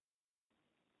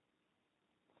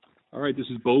All right, this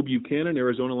is Bo Buchanan,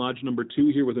 Arizona Lodge number 2,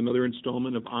 here with another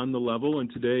installment of On the Level,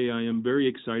 and today I am very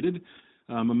excited.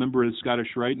 I'm a member of the Scottish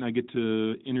Rite, and I get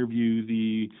to interview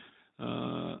the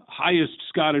highest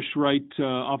Scottish Rite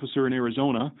officer in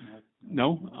Arizona.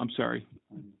 No, I'm sorry.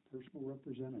 I'm personal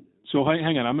representative. So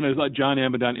hang on, I'm going to let John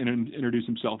Amidon introduce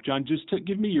himself. John, just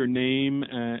give me your name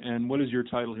and what is your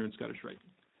title here in Scottish Rite?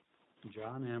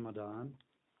 John Amidon.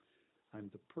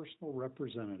 I'm the personal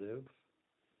representative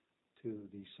to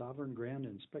the Sovereign Grand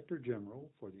Inspector General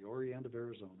for the Orient of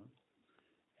Arizona,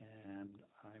 and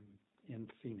I'm in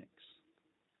Phoenix.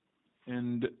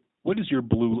 And what is your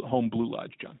home Blue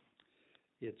Lodge, John?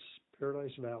 It's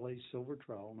Paradise Valley Silver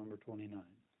Trowel number 29.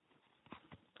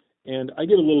 And I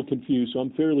get a little confused, so I'm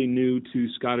fairly new to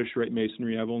Scottish Rite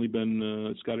Masonry. I've only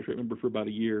been a Scottish Rite member for about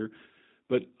a year.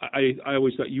 But I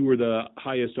always thought you were the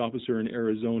highest officer in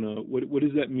Arizona. What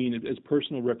does that mean? As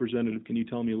personal representative, can you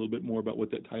tell me a little bit more about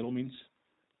what that title means?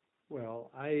 Well,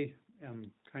 I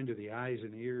am kind of the eyes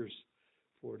and ears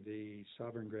for the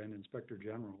Sovereign Grand Inspector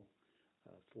General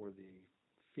for the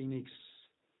Phoenix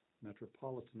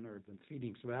Metropolitan, or the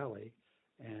Phoenix Valley,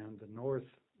 and the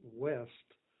northwest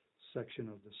section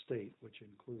of the state, which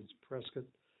includes Prescott,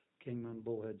 Kingman,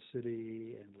 Bullhead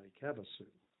City, and Lake Havasu.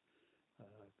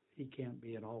 He can't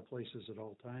be in all places at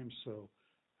all times, so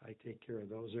I take care of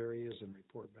those areas and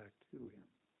report back to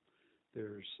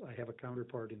him. I have a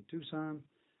counterpart in Tucson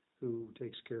who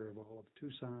takes care of all of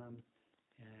Tucson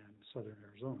and southern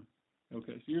Arizona.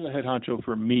 Okay, so you're the head honcho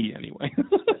for me anyway,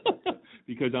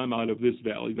 because I'm out of this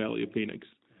Valley of Phoenix.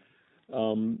 So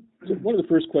one of the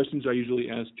first questions I usually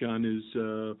ask, John, is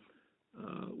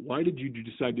why did you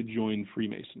decide to join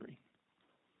Freemasonry?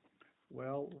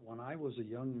 Well, when I was a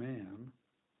young man,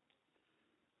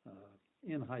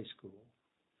 in high school,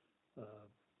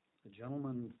 a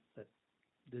gentleman that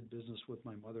did business with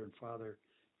my mother and father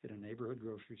at a neighborhood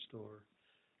grocery store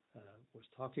was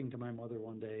talking to my mother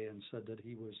one day and said that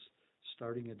he was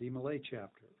starting a DMLA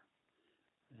chapter.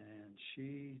 And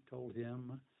she told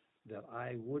him that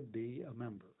I would be a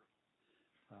member.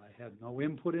 I had no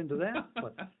input into that,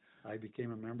 but I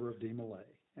became a member of DMLA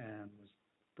and was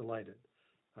delighted.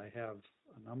 I have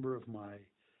a number of my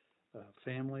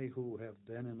family who have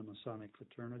been in the Masonic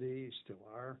fraternity, still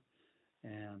are,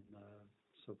 and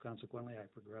so consequently I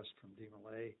progressed from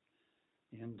DMLA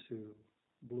into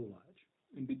Blue Lodge.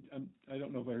 And I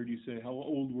don't know if I heard you say, how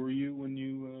old were you when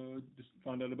you just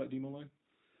found out about DMLA?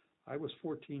 I was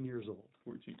 14 years old.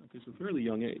 14, okay, so fairly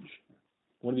young age.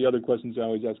 One of the other questions I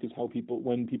always ask is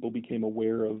when people became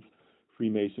aware of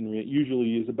Freemasonry. It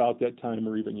usually is about that time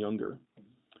or even younger.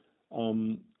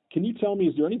 Can you tell me,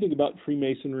 is there anything about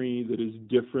Freemasonry that is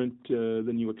different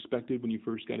than you expected when you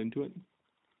first got into it?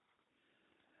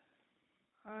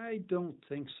 I don't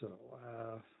think so.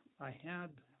 I had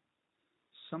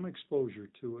some exposure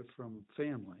to it from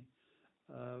family,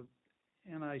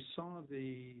 and I saw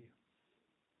the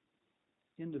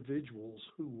individuals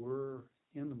who were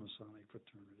in the Masonic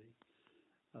fraternity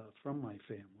from my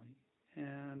family,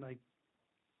 and I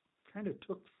kind of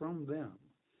took from them.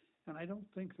 And I don't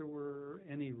think there were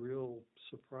any real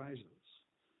surprises.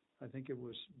 I think it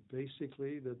was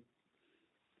basically that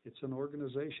it's an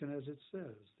organization, as it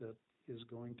says, that is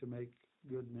going to make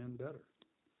good men better.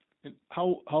 And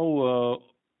how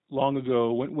long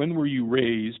ago, when were you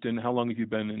raised, and how long have you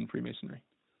been in Freemasonry?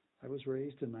 I was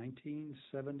raised in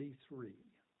 1973,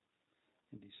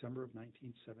 in December of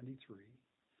 1973.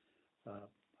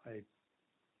 I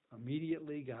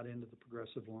immediately got into the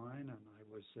progressive line, and I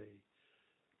was a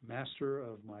master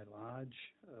of my lodge,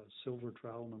 Silver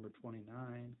Trowel number 29,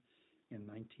 in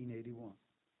 1981.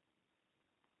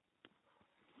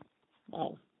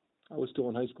 Wow. I was still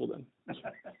in high school then.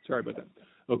 Sorry about that.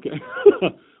 Okay.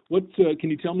 What can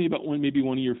you tell me about maybe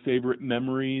one of your favorite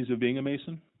memories of being a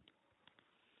Mason?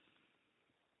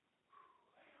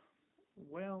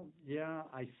 Well, yeah,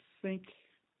 I think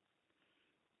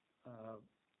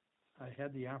I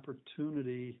had the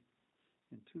opportunity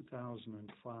in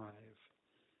 2005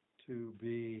 to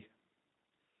be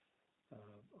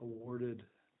awarded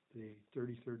the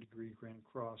 33rd degree Grand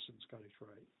Cross in Scottish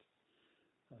Rite.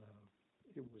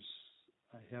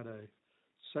 I had a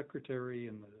secretary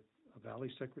a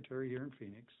Valley secretary here in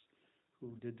Phoenix who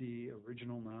did the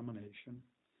original nomination,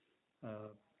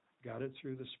 got it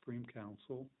through the Supreme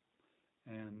Council,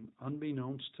 and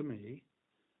unbeknownst to me,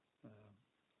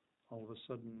 all of a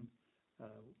sudden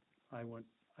I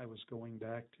was going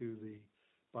back to the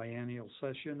biennial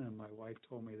session, and my wife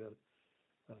told me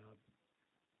that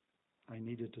I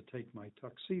needed to take my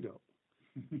tuxedo.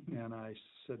 And I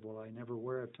said, well, I never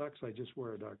wear a tux, I just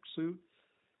wear a dark suit.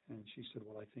 And she said,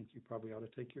 well, I think you probably ought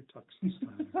to take your tux this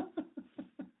time.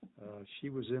 She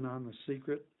was in on the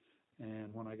secret,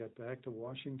 and when I got back to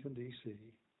Washington, D.C.,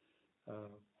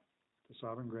 the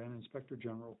Sovereign Grand Inspector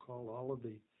General called all of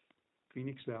the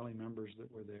Phoenix Valley members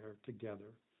that were there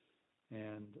together,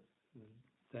 and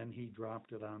then he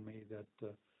dropped it on me that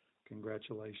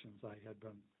congratulations, I had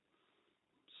been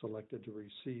selected to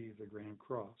receive the Grand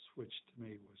Cross, which to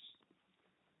me was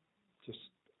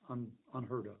just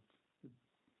unheard of.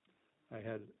 I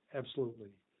had absolutely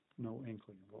no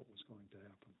inkling of what was going to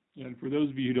happen. Yeah, and for those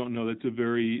of you who don't know, it's a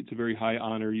very high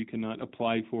honor. You cannot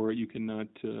apply for it. You cannot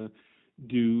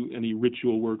do any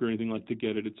ritual work or anything like to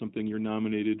get it. It's something you're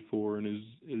nominated for and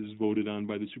is voted on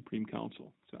by the Supreme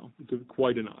Council. So it's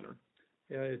quite an honor.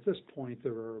 Yeah, at this point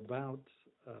there are about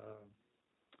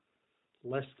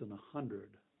less than 100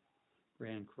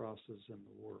 Grand Crosses in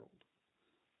the world,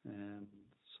 and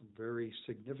some very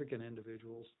significant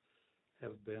individuals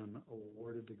have been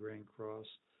awarded the Grand Cross,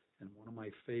 and one of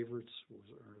my favorites was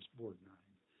Ernest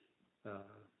Borgnine.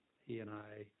 He and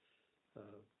I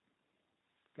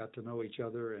got to know each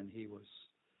other, and he was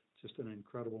just an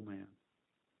incredible man.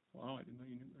 Wow, I didn't know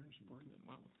you knew Ernest Borgnine.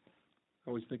 Wow. I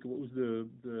always think of, what was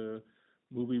the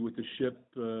movie with the ship?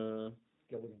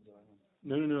 Gilligan's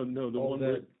Island. No, the one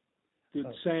that it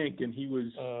sank, and he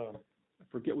was, I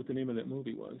forget what the name of that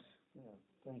movie was. Yeah,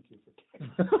 thank you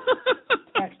for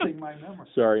taxing my memory.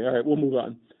 Sorry, all right, we'll move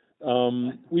on.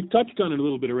 We've touched on it a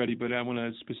little bit already, but I want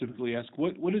to specifically ask,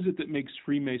 what is it that makes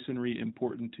Freemasonry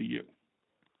important to you?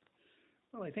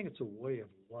 Well, I think it's a way of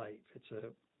life.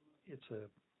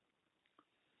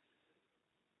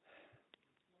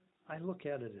 I look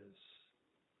at it as,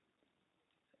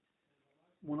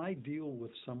 when I deal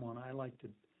with someone,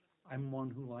 I'm one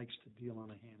who likes to deal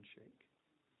on a handshake.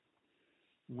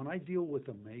 When I deal with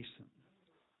a Mason,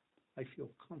 I feel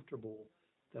comfortable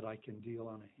that I can deal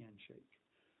on a handshake.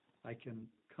 I can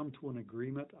come to an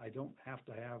agreement. I don't have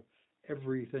to have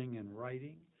everything in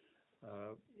writing.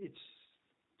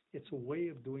 It's a way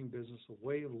of doing business, a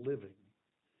way of living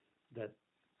that,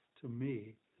 to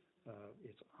me,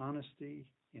 it's honesty,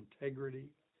 integrity,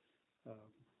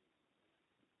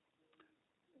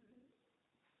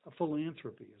 a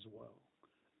philanthropy as well.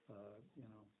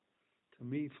 To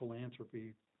me,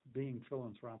 philanthropy, being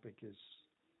philanthropic,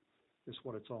 is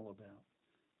what it's all about.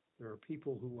 There are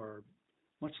people who are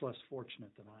much less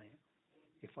fortunate than I am.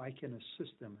 If I can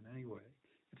assist them in any way,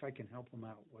 if I can help them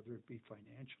out, whether it be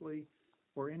financially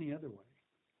or any other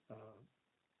way,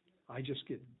 I just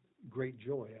get great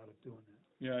joy out of doing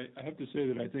that. Yeah, I have to say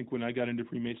that I think when I got into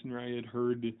Freemasonry, I had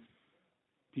heard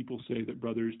people say that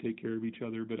brothers take care of each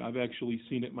other, but I've actually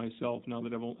seen it myself now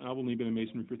that I've only been in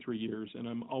Masonry for 3 years, and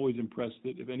I'm always impressed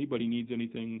that if anybody needs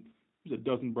anything, there's a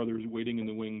dozen brothers waiting in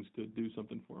the wings to do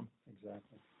something for them.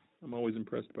 Exactly. I'm always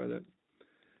impressed by that.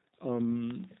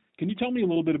 Can you tell me a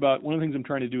little bit about, one of the things I'm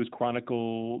trying to do is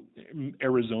chronicle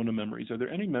Arizona memories. Are there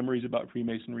any memories about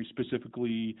Freemasonry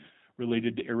specifically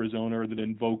related to Arizona or that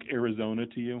invoke Arizona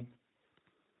to you?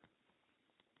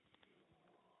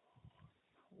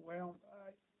 Well,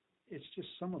 it's just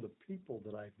some of the people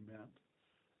that I've met.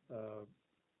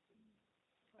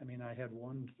 I had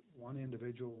one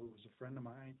individual who was a friend of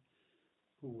mine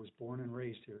who was born and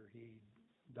raised here. He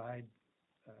died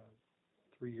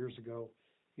 3 years ago.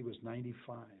 He was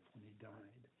 95 when he died.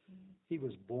 Mm-hmm. He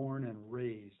was born and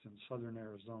raised in southern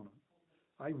Arizona.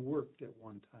 I worked at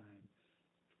one time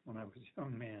when I was a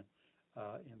young man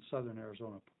in southern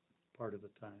Arizona part of the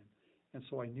time. And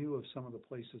so I knew of some of the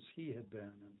places he had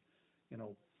been and,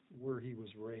 where he was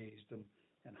raised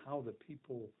and how the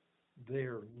people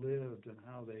there lived and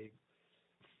how they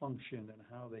functioned and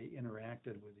how they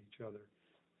interacted with each other.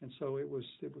 And so it was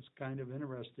kind of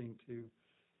interesting to,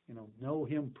 know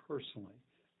him personally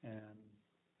and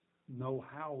know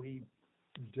how he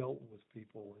dealt with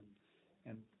people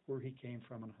and where he came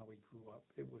from and how he grew up.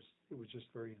 It was just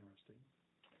very interesting.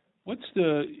 What's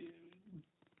the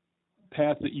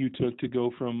path that you took to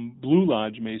go from Blue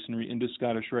Lodge Masonry into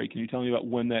Scottish Rite? Can you tell me about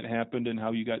when that happened and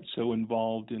how you got so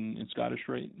involved in Scottish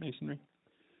Rite Masonry?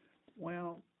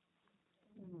 Well,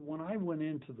 when I went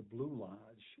into the Blue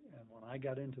Lodge and when I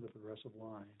got into the progressive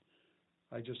line,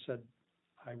 I just said,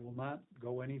 I will not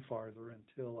go any farther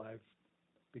until I've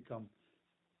become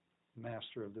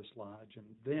master of this lodge, and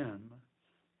then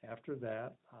after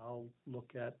that I'll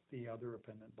look at the other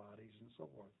appendant bodies and so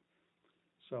forth.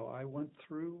 So I went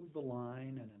through the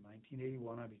line, and in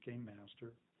 1981 I became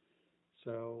master.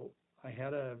 So I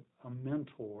had a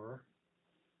mentor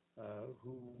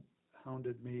who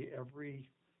hounded me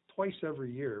twice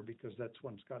every year, because that's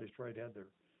when Scottish Rite had their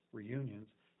reunions.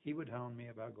 He would hound me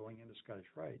about going into Scottish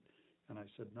Rite. And I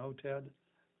said, no, Ted,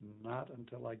 not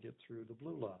until I get through the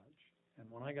Blue Lodge. And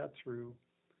when I got through,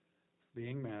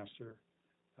 being master,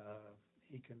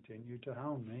 he continued to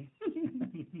hound me.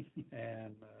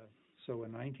 And so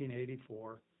in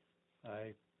 1984,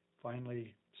 I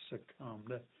finally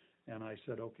succumbed, and I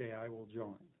said, okay, I will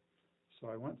join. So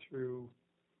I went through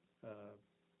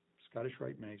Scottish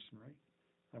Rite Masonry.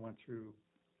 I went through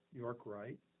York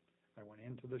Rite. I went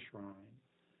into the shrine.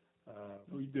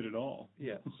 Oh, you did it all.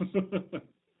 Yes.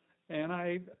 And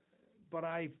I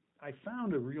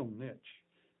found a real niche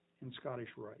in Scottish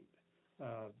Rite.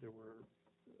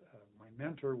 My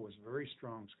mentor was very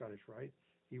strong Scottish Rite.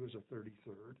 He was a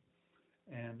 33rd,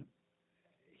 and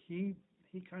he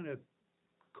kind of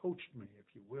coached me,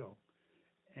 if you will,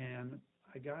 and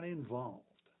I got involved.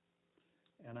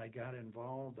 I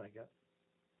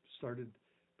started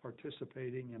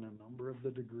participating in a number of the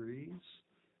degrees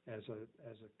as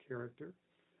a character.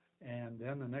 And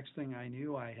then the next thing I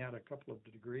knew, I had a couple of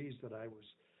degrees that I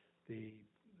was the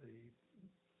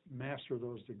master of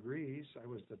those degrees. I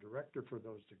was the director for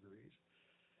those degrees.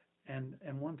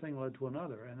 And one thing led to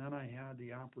another. And then I had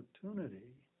the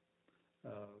opportunity,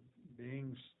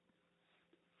 being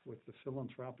with the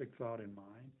philanthropic thought in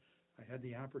mind, I had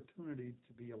the opportunity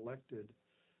to be elected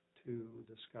to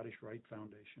the Scottish Rite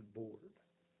Foundation board.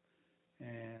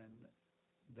 And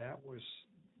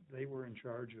they were in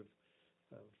charge of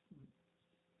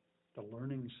the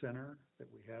learning center that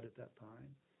we had at that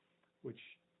time, which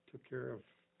took care of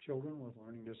children with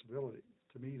learning disabilities.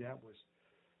 To me, that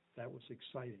was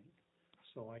exciting.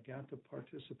 So I got to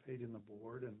participate in the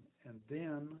board, and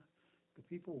then the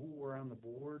people who were on the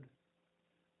board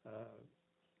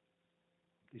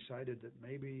decided that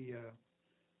maybe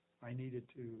I needed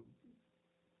to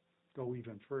go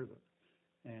even further.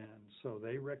 And so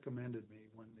they recommended me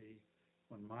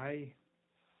when my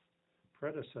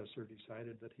predecessor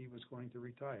decided that he was going to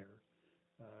retire.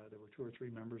 There were 2 or 3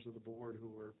 members of the board who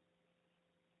were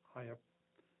high up,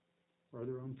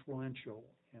 rather influential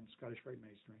in Scottish Rite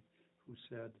Masonry, who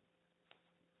said,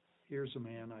 here's a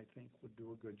man I think would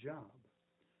do a good job.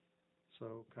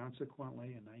 So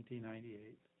consequently, in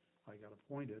 1998, I got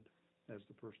appointed as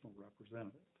the personal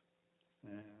representative.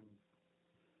 And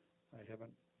I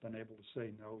haven't been able to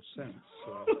say no since.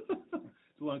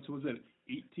 So was that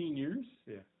 18 years?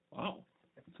 Yeah. Wow,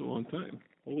 that's a long time.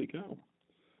 Holy cow.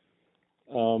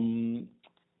 I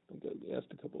think I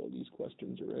asked a couple of these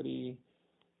questions already.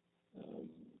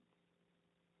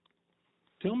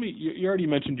 Tell me, you already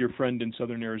mentioned your friend in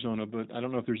Southern Arizona, but I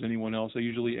don't know if there's anyone else. I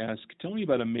usually ask, tell me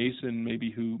about a Mason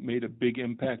maybe who made a big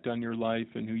impact on your life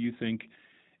and who you think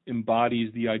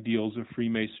embodies the ideals of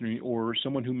Freemasonry, or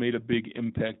someone who made a big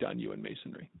impact on you in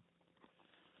Masonry.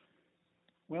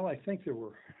 Well, I think there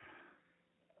were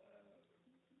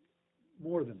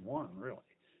more than one, really.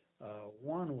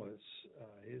 One was,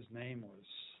 his name was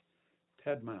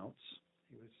Ted Mounts.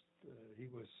 He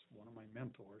was one of my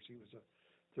mentors. He was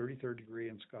a 33rd degree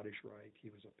in Scottish Rite. He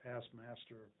was a past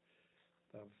master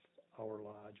of our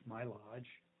lodge, my lodge,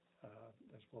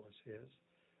 as well as his.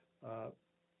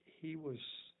 He was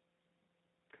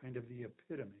kind of the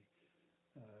epitome.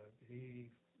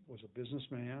 He was a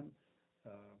businessman.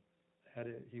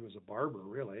 He was a barber,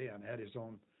 really, and had his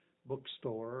own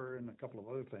bookstore and a couple of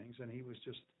other things. And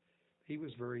he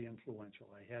was very influential.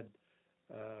 I had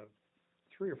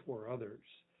 3 or 4 others.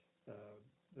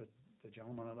 The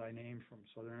gentleman that I named from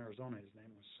Southern Arizona, his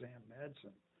name was Sam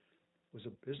Madsen, was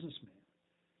a businessman,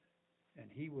 and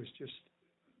he was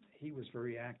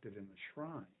very active in the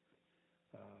shrine.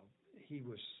 He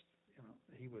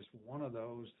was one of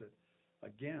those that,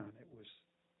 again,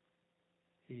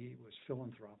 he was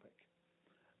philanthropic.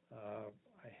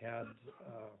 I had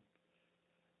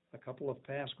a couple of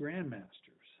past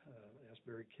grandmasters,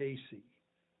 S.G.I.G, Casey,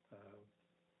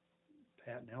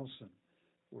 Pat Nelson,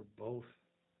 were both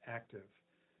active.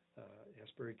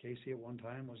 S.G.I.G Casey at one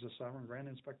time was the Sovereign Grand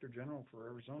Inspector General for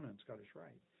Arizona and Scottish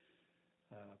Rite.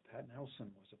 Pat Nelson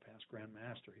was a past Grand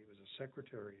Master. He was a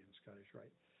secretary in Scottish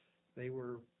Rite. They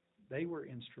were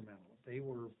instrumental. They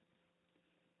were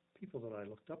people that I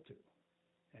looked up to.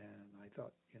 And I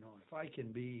thought, if I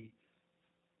can be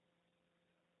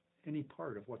any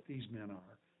part of what these men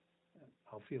are,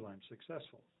 I'll feel I'm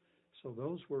successful. So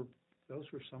those were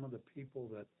some of the people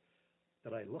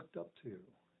that I looked up to.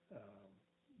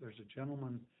 There's a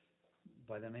gentleman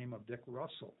by the name of Dick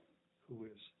Russell, who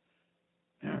is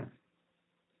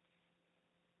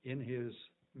in his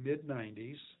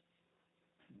mid-90s,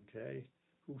 okay,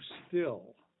 who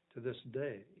still, to this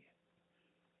day,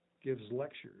 gives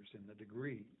lectures in the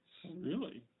degrees. Oh,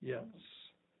 really? Yes.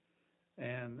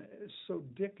 And so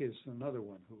Dick is another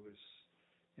one who is,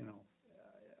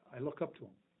 I look up to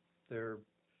him. They're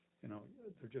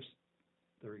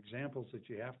examples that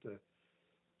you have to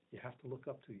you have to look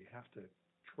up to, you have to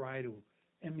try to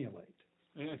emulate.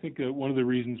 And I think one of the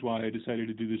reasons why I decided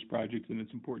to do this project, and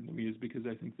it's important to me, is because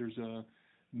I think there's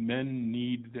men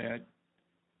need that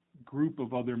group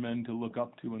of other men to look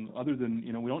up to, and other than,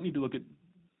 we don't need to look at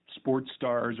sports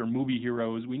stars or movie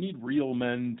heroes. We need real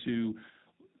men to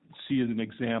see as an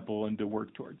example and to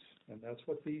work towards. And that's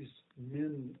what these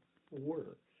men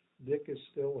were. Dick is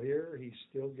still here. He's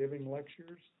still giving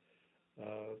lectures.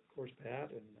 Of course,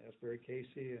 Pat and Asbury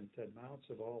Casey and Ted Mounts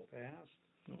have all passed.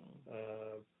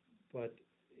 But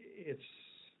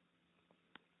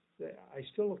I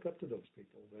still look up to those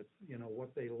people. That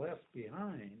what they left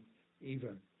behind,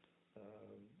 even,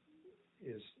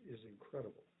 is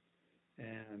incredible.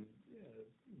 And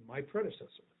my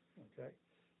predecessor,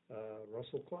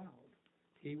 Russell Cloud,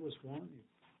 he was one.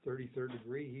 33rd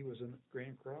degree. He was in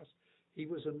Grand Cross. He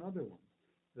was another one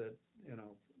that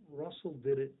Russell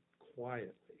did it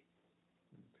quietly.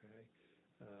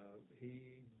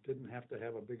 He didn't have to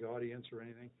have a big audience or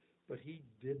anything, but he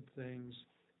did things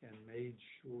and made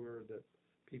sure that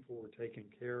people were taken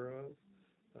care of.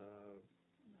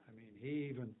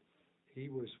 He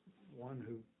was one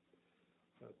who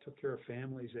took care of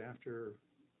families after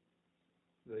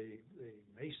the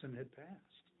Mason had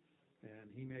passed, and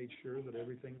he made sure that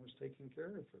everything was taken care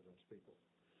of for those people.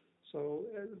 So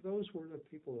those were the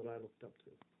people that I looked up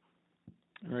to.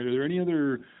 All right. Are there any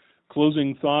other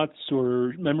closing thoughts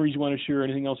or memories you want to share?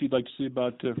 Anything else you'd like to say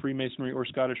about Freemasonry or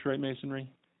Scottish Rite Masonry?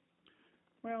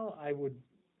 Well, I would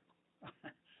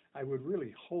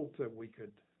really hope that we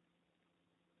could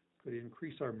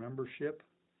increase our membership.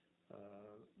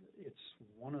 It's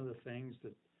one of the things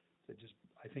that just,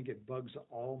 I think it bugs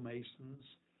all Masons,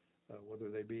 whether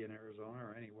they be in Arizona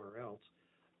or anywhere else,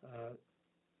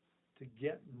 to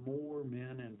get more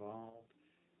men involved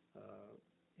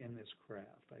in this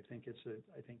craft. I think it's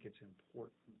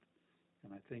important,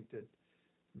 and I think that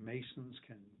Masons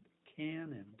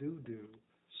can and do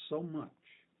so much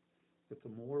that the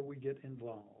more we get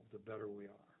involved, the better we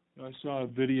are. I saw a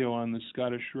video on the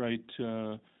Scottish Rite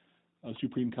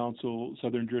Supreme Council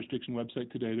Southern Jurisdiction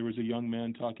website today. There was a young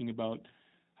man talking about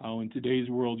how in today's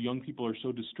world young people are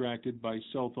so distracted by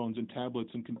cell phones and tablets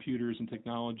and computers and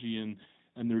technology,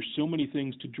 and there's so many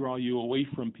things to draw you away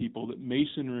from people, that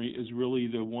Masonry is really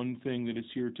the one thing that is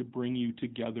here to bring you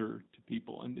together to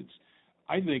people. And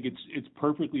I think it's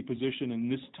perfectly positioned in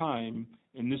this time,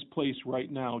 in this place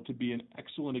right now, to be an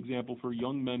excellent example for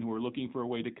young men who are looking for a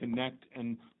way to connect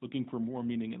and looking for more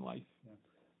meaning in life.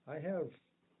 Yeah. I have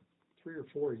 3 or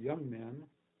 4 young men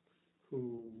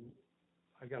who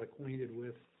I got acquainted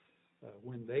with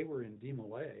when they were in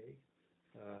DeMolay,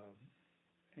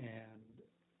 and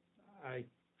I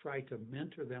try to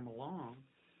mentor them along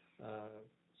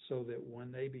so that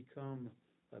when they become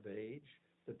of age,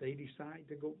 that they decide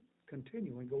to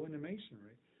continue and go into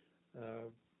Masonry.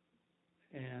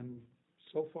 And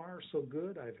so far, so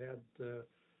good. I've had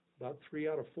about 3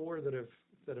 out of 4 that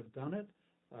have done it,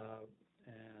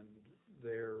 and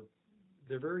they're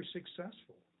very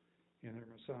successful in their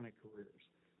Masonic careers.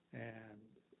 And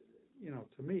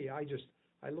to me,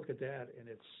 I look at that, and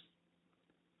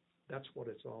that's what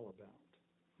it's all about.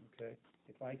 Okay,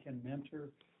 if I can mentor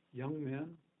young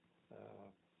men,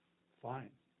 fine.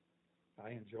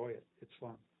 I enjoy it. It's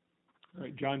fun. All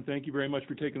right, John, thank you very much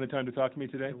for taking the time to talk to me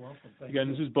today. You're welcome. Thank Again,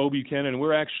 you. This is Bo Buchanan, and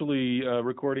we're actually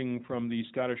recording from the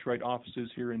Scottish Rite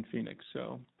offices here in Phoenix.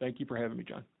 So thank you for having me,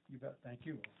 John. You bet. Thank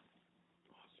you.